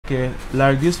Okay,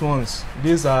 like these ones,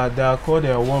 they are called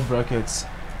wall brackets.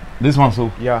 This one, so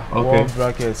Yeah, okay. Wall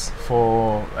brackets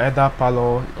for either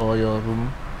parlor or your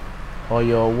room or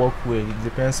your walkway. It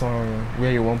depends on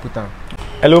where you want to put them.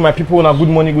 Hello my people, now good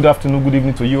morning, good afternoon, good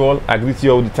evening to you all. I greet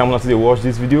you all the time after they watch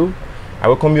this video. I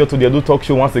welcome you to the Edo Talk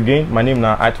Show once again. My name is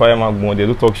Aitwaya Magbon, the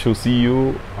Edo Talk Show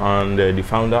CEO and the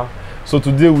founder. So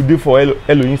today we do for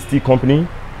Elohim Steel Company,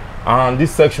 and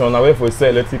this section I work for sell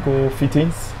electrical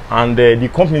fittings, and the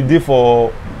company did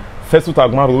for First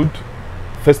Utagman Road,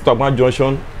 First Utagman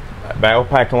Junction by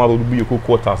Upper Akama Road, Buyoko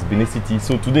Quarters, Benin City.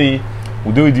 So today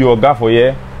we do with the Oga for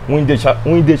here. When they charge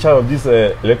of this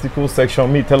electrical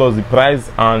section, me tell us the price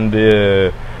and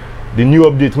the new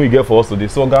update we get for us today.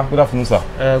 So Oga, good afternoon, sir.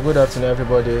 Good afternoon,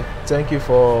 everybody. Thank you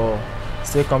for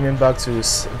still coming back to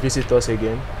visit us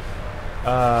again.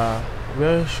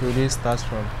 Where should we start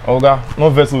from? Oga, no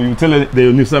vessel. You tell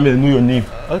the name, so I know your name.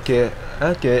 Okay.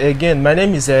 Again, my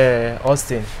name is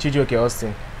Austin, Chijoke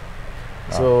Austin.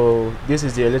 So this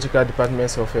is the electrical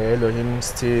department of Elohim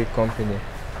Steel Company.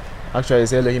 Actually,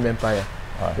 it's Elohim Empire.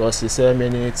 Because we sell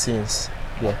many things.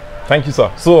 Yeah. Thank you,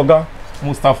 sir. So Oga,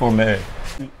 we'll start from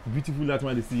beautiful that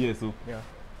one they see here. So yeah.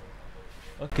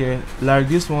 Okay, like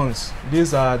these ones, they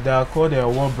are called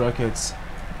wall brackets.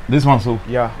 This one, so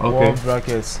yeah, okay. Wall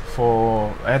brackets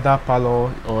for either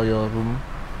parlor or your room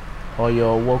or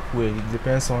your walkway. It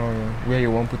depends on where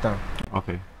you want to put them.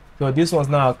 Okay. So these ones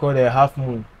now are called a half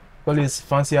moon. Call it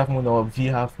fancy half moon or V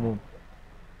half moon.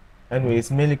 Anyway,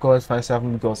 it's mainly called fancy half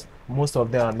moon because most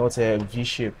of them are not a V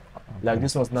shape. Like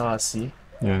this one's now a C.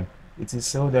 Yeah. It is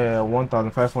sold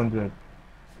 1,500.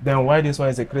 Then why this one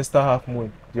is a crystal half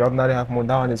moon? The ordinary half moon,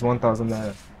 that one is 1,000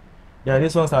 naira. Yeah,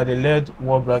 these ones are the LED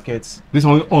wall brackets. This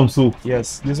one on, so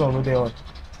yes, this one will be on.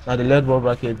 Now the LED wall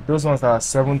bracket, those ones are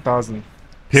 7,000.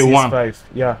 Pay one.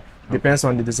 Yeah, depends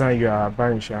on the design you are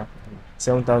buying.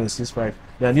 7,065.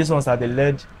 Then these ones are the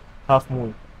LED half moon.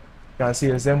 You can see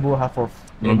resemble half of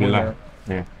the moon.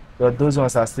 Yeah. But those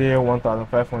ones are still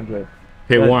 1,500.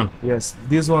 Pay one. Yes,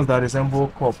 these ones that resemble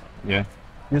cup. Yeah.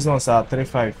 These ones are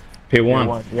 3,500. Pay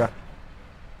one. Yeah.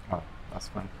 Oh, that's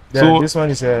fine. Then so this one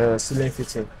is a ceiling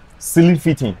fitting. Ceiling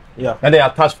fitting. Yeah. And they are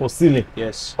attached for ceiling.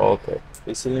 Yes. Okay.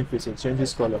 The ceiling fitting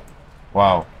changes color.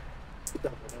 Wow.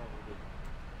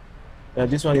 Yeah,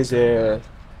 this one is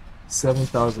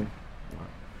 7,000.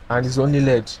 And it's only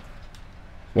LED.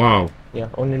 Wow. Yeah,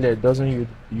 only LED. Doesn't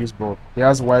use bulb. It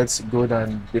has white, gold,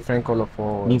 and different color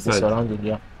for inside. The surrounding.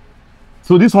 Yeah.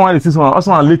 So this one is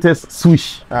also a latest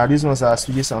switch. These ones are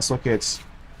switches and sockets.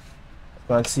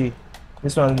 You can see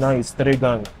this one now is 3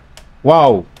 gang.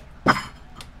 Wow.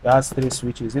 It has 3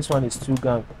 switches. This one is 2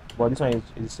 gang, but this one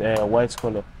is white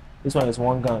color. This one is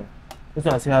 1 gang. This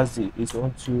one still has its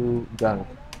own 2 gang.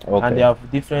 Okay. And they have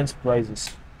different prices.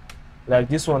 Like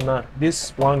this one now,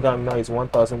 this 1 gang now is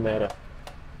 1,000 naira.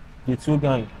 The 2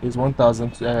 gang is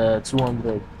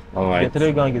 1,200. Alright. The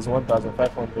 3 gang is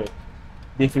 1,500.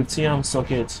 The 15 amp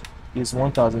socket is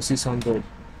 1,600.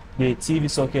 The TV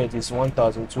socket is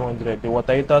 1,200. The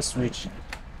water heater switch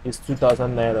is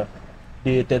 2,000 naira.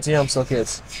 The 13 amp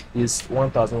socket is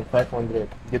 1,500.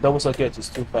 The double socket is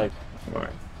 2,500.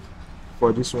 Alright.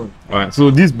 For this one. Alright.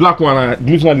 So this black one,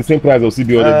 this one the same price or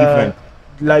CB or different?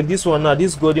 Like this one now,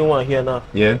 this golden one here now.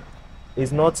 Yeah.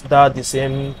 It's not that the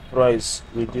same price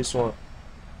with this one.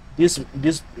 This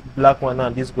black one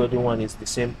and this golden one is the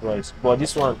same price, but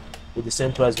this one is the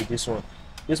same price with this one.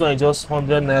 This one is just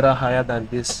 100 naira higher than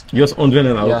this. Just 100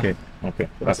 naira. Yeah. Okay.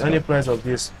 That's any price of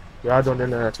this. You add 100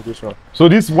 naira to this one. So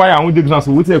this wire, I want to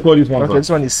so what do you call this one? Okay, this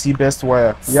one is C-best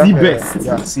wire. C-best.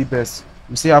 Yeah, C-best.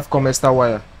 You see, have Comesta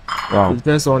wire. Wow. It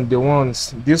depends on the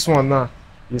ones. This one now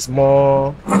is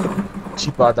more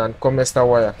cheaper than Comesta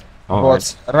wire.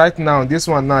 But right now, this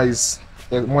one now is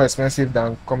more expensive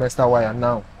than Comesta wire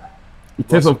now. In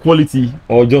terms of quality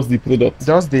or just the product?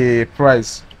 Just the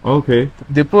price. Okay.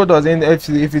 The product,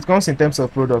 if it comes in terms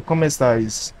of product, Comesta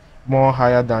is more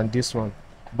higher than this one.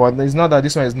 But it's not that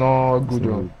this one is not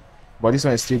good, but this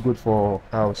one is still good for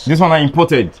house. This one are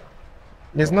imported?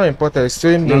 It's not imported. It's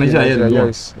still made in Nigeria.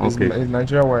 Yes, okay. It's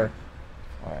Nigeria wire.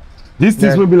 These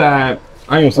things will be like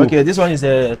iron soap. Okay, this one is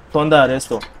a thunder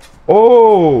arrestor.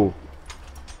 Oh.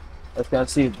 As you can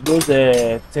see, those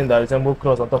things that resemble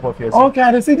cross on top of your seat. Okay,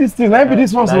 I see this thing. Maybe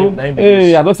this one so.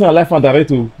 Hey, I don't see a life on direct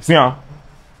to see.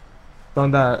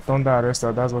 Thunder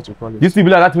arrestor, that's what you call it. These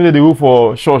people like that when they go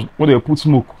for church when they put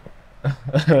smoke.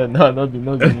 No, not be.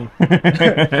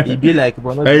 It be like,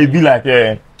 but not. It be like,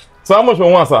 yeah. So how much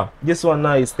for one, sir? This one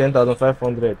now is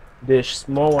 10,500. The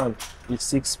small one is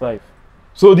 6,500.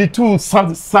 So the two serve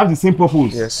the same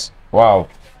purpose. Yes. Wow.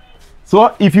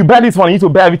 So if you buy this one, you need to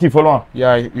buy everything for long.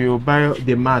 Yeah, you buy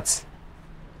the mat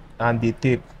and the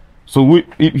tape. So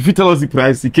if you tell us the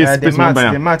price, in case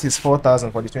the mat is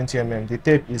 4,000 for the 20 mm. The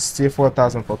tape is still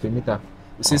 4,000 per meter.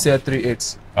 You see, say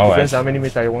 3/8. Depends how many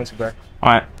meter you want to buy.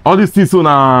 Alright, all these things so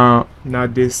now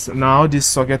all this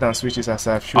socket and switches as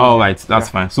I've shown. Alright, that's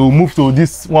fine. So we move to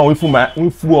this one we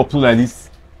full up to like this.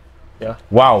 Yeah.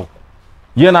 Wow.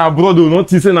 Yeah, now bro, do not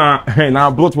say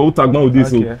now brought for utagman with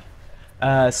this. Okay.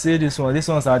 See this one. These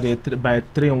ones are the by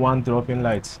 3-in-1 drop-in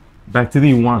lights. By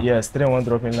 3-in-1? Yes, 3-in-1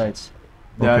 drop-in lights.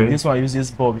 Okay. This one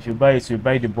uses bulb. If you buy it, you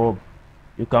buy the bulb.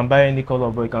 You can buy any color,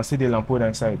 but you can see the lamp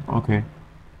inside. Okay.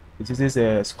 It uses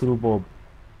a screw bulb.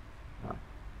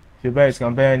 If you buy it, you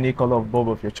can buy any color of bulb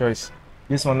of your choice.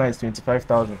 This one now is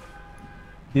 25,000.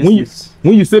 When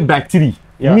you say by 3,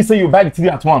 you mean say you buy the 3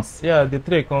 at once? Yeah, the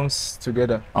 3 comes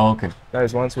together. Oh, okay. That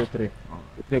is 1, 2, 3.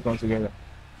 The 3 come together.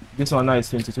 This one now is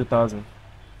 22,000.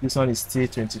 This one is still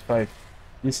 25.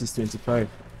 This is 25.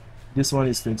 This one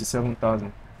is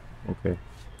 27,000. Okay.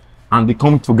 And they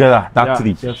come together, that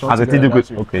 3. As a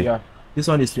 3. Okay. Yeah. This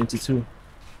one is 22.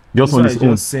 Just on its own.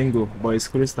 Just single, but it's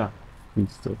crystal.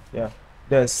 Crystal. Yeah.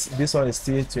 This one is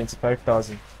still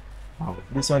 25,000. Wow.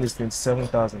 This one is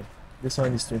 27,000. This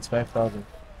one is 25,000.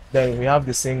 Then we have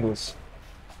the singles.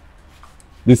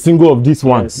 The single of this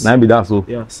one, yes. Maybe that's so.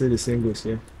 Yeah, see the singles,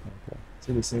 yeah. Okay.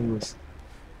 See the singles.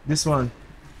 This one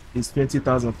is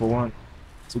 20,000 for one.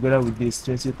 Together with this,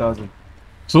 20,000.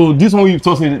 So this one you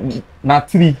told me not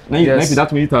 3, yes. Maybe that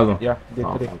 20,000. Yeah, the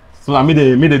 3. So I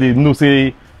made they know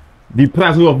say the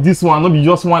price of this one, not be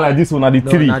just one like this one, not the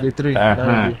 3. Not the 3.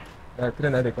 The 3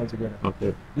 now they come together.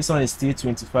 Okay. This one is still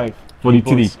 25. For the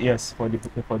 3? Yes, for the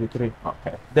 3.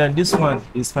 Okay. Then this one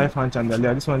is 5-hand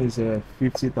chandelier. This one is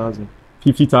 50,000.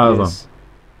 50,000. Yes.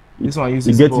 This one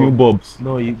uses you get new bulbs.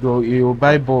 No, you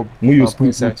buy bulb. When you screw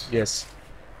it. Yes.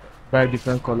 Buy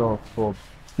different color of bulb.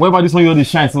 What about this one? You the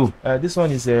shine so? This one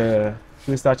is a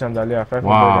crystal chandelier, 500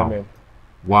 mm.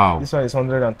 Wow. This one is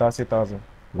 130,000.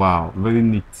 Wow, very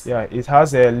neat. Yeah, it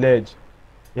has a LED.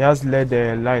 It has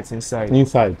LED lights inside.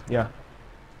 Inside? Yeah.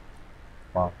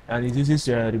 Wow. And it uses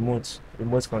remote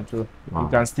control. Wow. You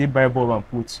can still buy bulb and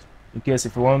put in case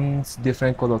if you want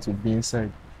different color to be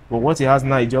inside. But what it has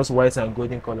now is just white and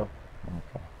golden color.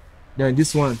 Okay. Then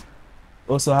this one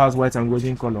also has white and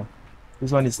golden color.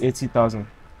 This one is 80,000.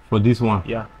 For this one?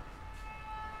 Yeah.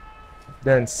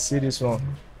 Then see this one.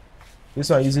 This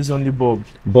one uses only bulb.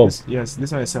 Yes,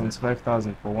 this one is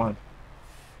 75,000 for one.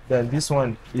 Then this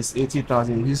one is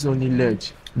 80,000. It uses only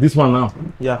LED. This one now?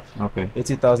 Yeah. Okay.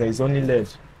 80,000 is only LED.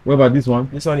 What about this one?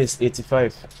 This one is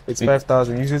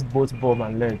 85,000. Uses both bulb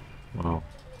and LED. Wow.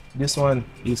 This one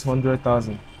is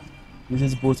 100,000.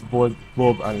 Uses both bulb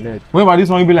and LED. What about this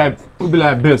one? Will be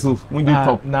like best when they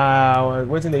top. Nah,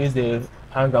 waiting they use the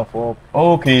hanger for up.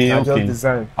 Okay. Just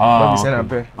design. Ah, design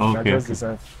and okay. pay. Okay. Just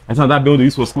design. I thought that building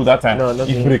used for school that time. No, not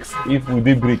if breaks. If we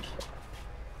did break.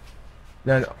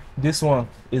 Then this one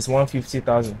is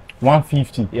 150,000.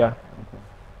 150. Yeah.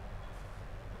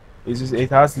 It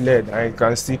has LED and you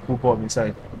can still put bulb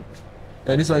inside.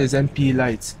 Then this one is MP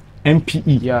light.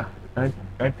 MPE. Yeah.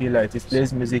 MP light. It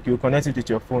plays music. You connect it with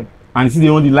your phone. And you see the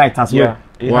only light as well.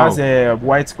 Yeah. It has a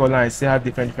white color and still have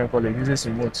different color. It uses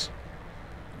remote.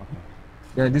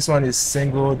 Then this one is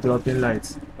single drop-in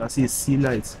light. You see it's C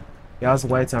light. It has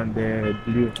white and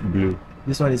blue.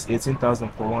 This one is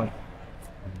 18,000 for one.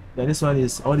 Then this one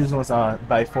is, all these ones are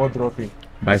by 4 dropping.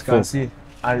 By 4. You can see,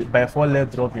 and by 4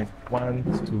 LED dropping. 1,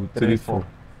 2, 3, 4.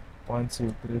 1,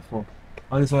 2, 3, 4.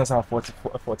 All these ones are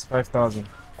 45,000.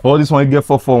 All this one you get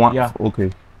for 1? Yeah. Okay.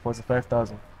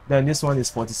 45,000. Then this one is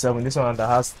 47. This one that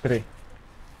has 3.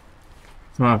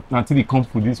 So until it comes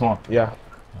to this one. Yeah.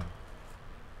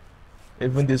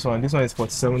 Even this one is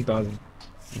 47,000.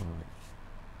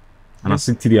 And I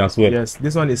see 3 as well. Yes,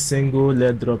 this one is single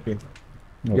LED dropping.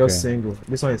 Okay. Just single.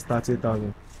 This one is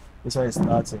 30,000. This one is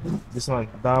 30. This one,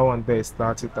 that one there is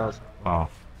 30,000. Wow,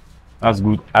 that's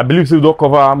good. I believe you don't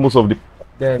cover most of the.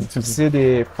 Then see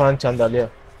the fan chandelier.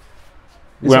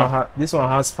 This one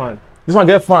has fan. This one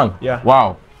get fan. Yeah.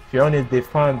 Wow. If you on it,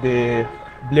 the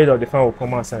blade of the fan will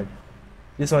come outside.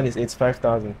 This one is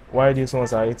 85,000. While these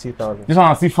ones are 80,000. This one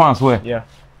has 6 fans where? Yeah.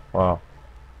 Wow.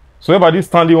 So about this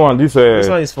standing one, this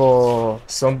one is for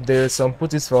some. Some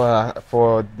put it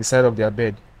for the side of their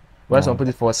bed, while some put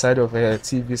it for side of a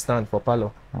TV stand for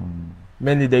parlor.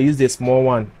 Mainly they use the small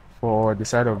one for the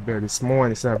side of bed. The small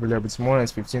one is available. The small one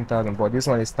is 15,000, but this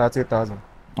one is 30,000.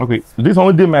 Okay, this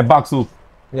one did my back so.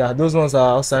 Yeah, those ones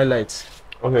are outside lights.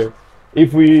 Okay,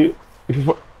 if we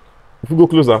go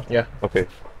closer. Yeah. Okay.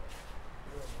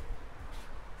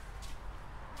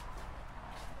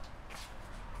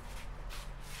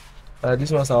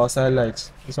 This one's our side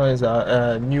light. This one is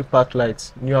a new pack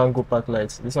light, new angle pack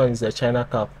light. This one is a China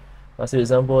cap. I say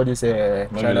example this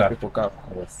China people cap.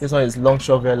 Yes. This one is long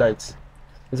shovel light.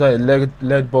 This one is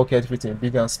LED bucket fitting,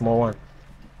 big and small one.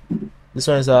 This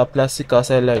one is a plastic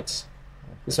outside light.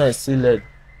 This one is still LED.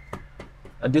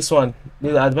 And this one,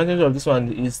 the advantage of this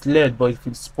one is LED, but if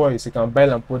it spoils, you can buy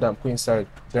and put and put inside.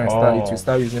 Then it will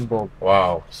start using bulb.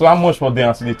 Wow. So how much for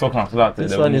them actually talking after that?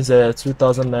 This one is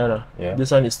 2,000 naira. Yeah. This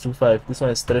one is 2,500. This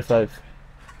one is 3,500.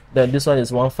 Then this one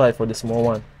is 1,500 for the small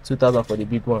one, 2,000 for the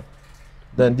big one.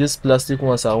 Then these plastic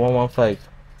ones are 115.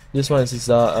 This one is these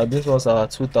ones are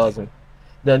 2,000.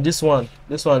 Then this one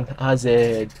has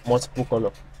a multiple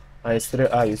color, and it's 3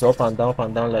 eyes, up and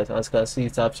down light. As you can see,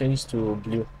 it have changed to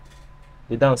blue.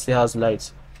 The down still has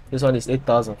lights. This one is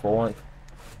 8,000 for one.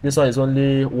 This one is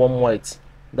only warm white,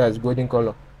 that is golden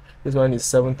color. This one is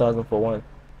 7,000 for one.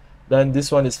 Then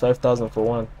this one is 5,000 for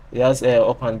one. It has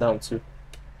up and down too.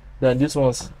 Then these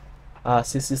ones are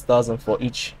 6,000 for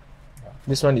each.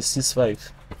 This one is 6,500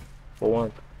 for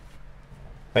one.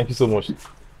 Thank you so much.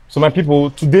 So my people,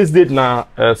 today's date now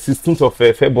 16th of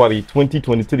February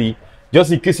 2023.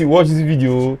 Just in case you watch this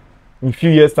video in a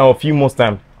few years time or a few months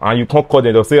time and you can't call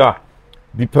them, they'll say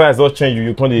the price will change.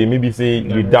 You can't maybe say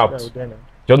you doubt. Just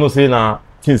don't say now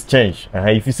things change.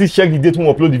 If you see check the date when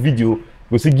we upload the video,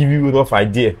 we'll see give you a rough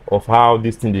idea of how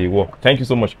this thing they work. Thank you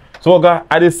so much. So guys,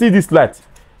 I see this light.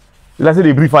 Let's say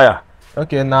they breathe fire.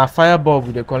 Okay, now fire bulb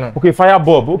with the color. Okay, fire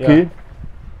bulb. Okay. Yeah.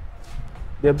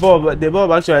 The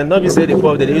bulb actually not be say the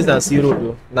bulb they use as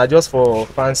zero, not just for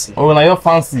fancy. Oh, now you're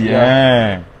fancy,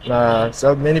 yeah.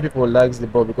 So many people likes the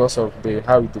bulb because of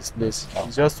how it displays.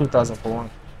 It's just 2,000 for one.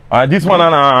 This one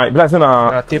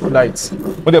tape lights.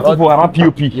 What the people are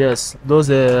POP? Yes, those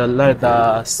lights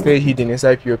that stay hidden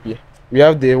inside POP. We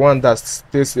have the one that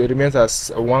remains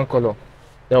as one color.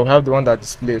 Then we have the one that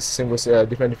displays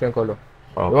different color.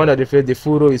 Okay. The one that displays the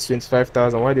full row is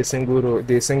 25,000. While the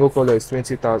single color is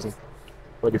 20,000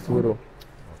 for the full row.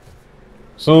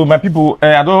 So my people,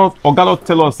 Oga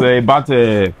tell us about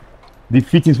the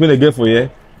fittings when they get for you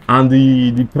and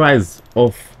the price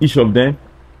of each of them.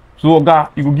 So Oga,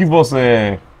 you will give us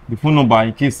the phone number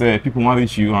in case people want to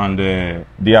reach you and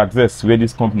the address where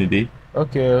this company is.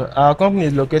 Okay, our company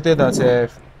is located at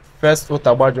First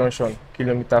Ottawa Junction,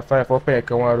 kilometer 5 up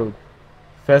Ekewan Road.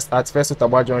 First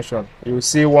Ottawa Junction, you will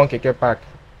see one keke park.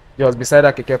 Just beside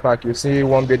that keke park, you see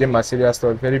one building material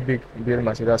store, very big building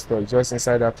material store. Just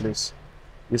inside that place,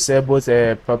 you sell both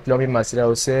plumbing material,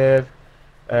 you sell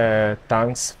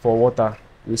tanks for water,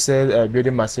 you sell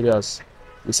building materials.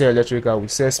 We sell electrical, we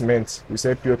sell cement, we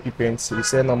sell POP paints, we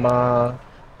sell normal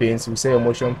paints, we sell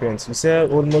emulsion paints, we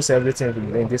sell almost everything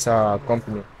in this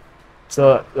company.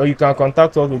 So you can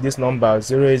contact us with this number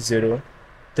 080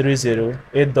 30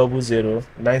 800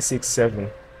 967.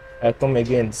 I come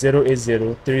again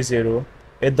 080 30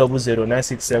 800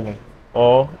 967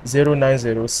 or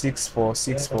 090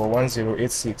 6464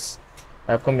 1086.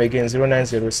 I come again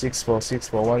 090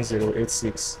 6464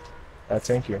 1086.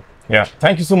 Thank you. Yeah,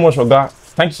 thank you so much, Oga.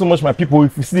 Thank you so much, my people.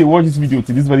 If you see they watch this video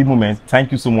to this very moment,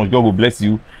 thank you so much. God will bless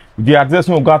you. The address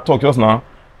when Oga talk just now.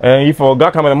 If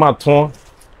Oga cameraman turn,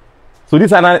 so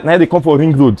this are now they come for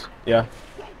Ring Road. Yeah,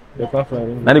 they come from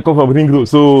Ring Road. Now they come from Ring Road.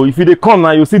 So if they come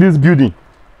now, you see this building.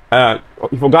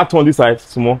 If Oga turn this side,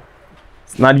 small.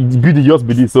 Now the building just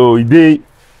be this, so they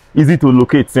easy to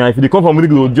locate. If they come from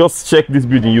Ring Road, just check this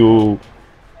building. You,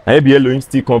 be Elohim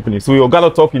Steel Company. So you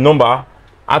Oga talk your number.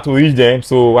 How to reach them,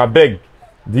 so I beg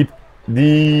the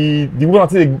one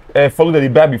they follow the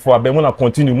buy before. I beg wanna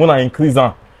continue, wanna increase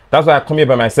on. That's why I come here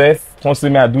by myself.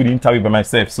 Constantly, I do the interview by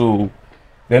myself, so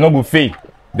they're not go fail.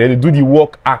 They do the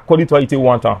work according to what you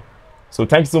want. So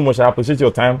thank you so much. I appreciate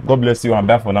your time. God bless you and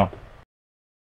bye for now.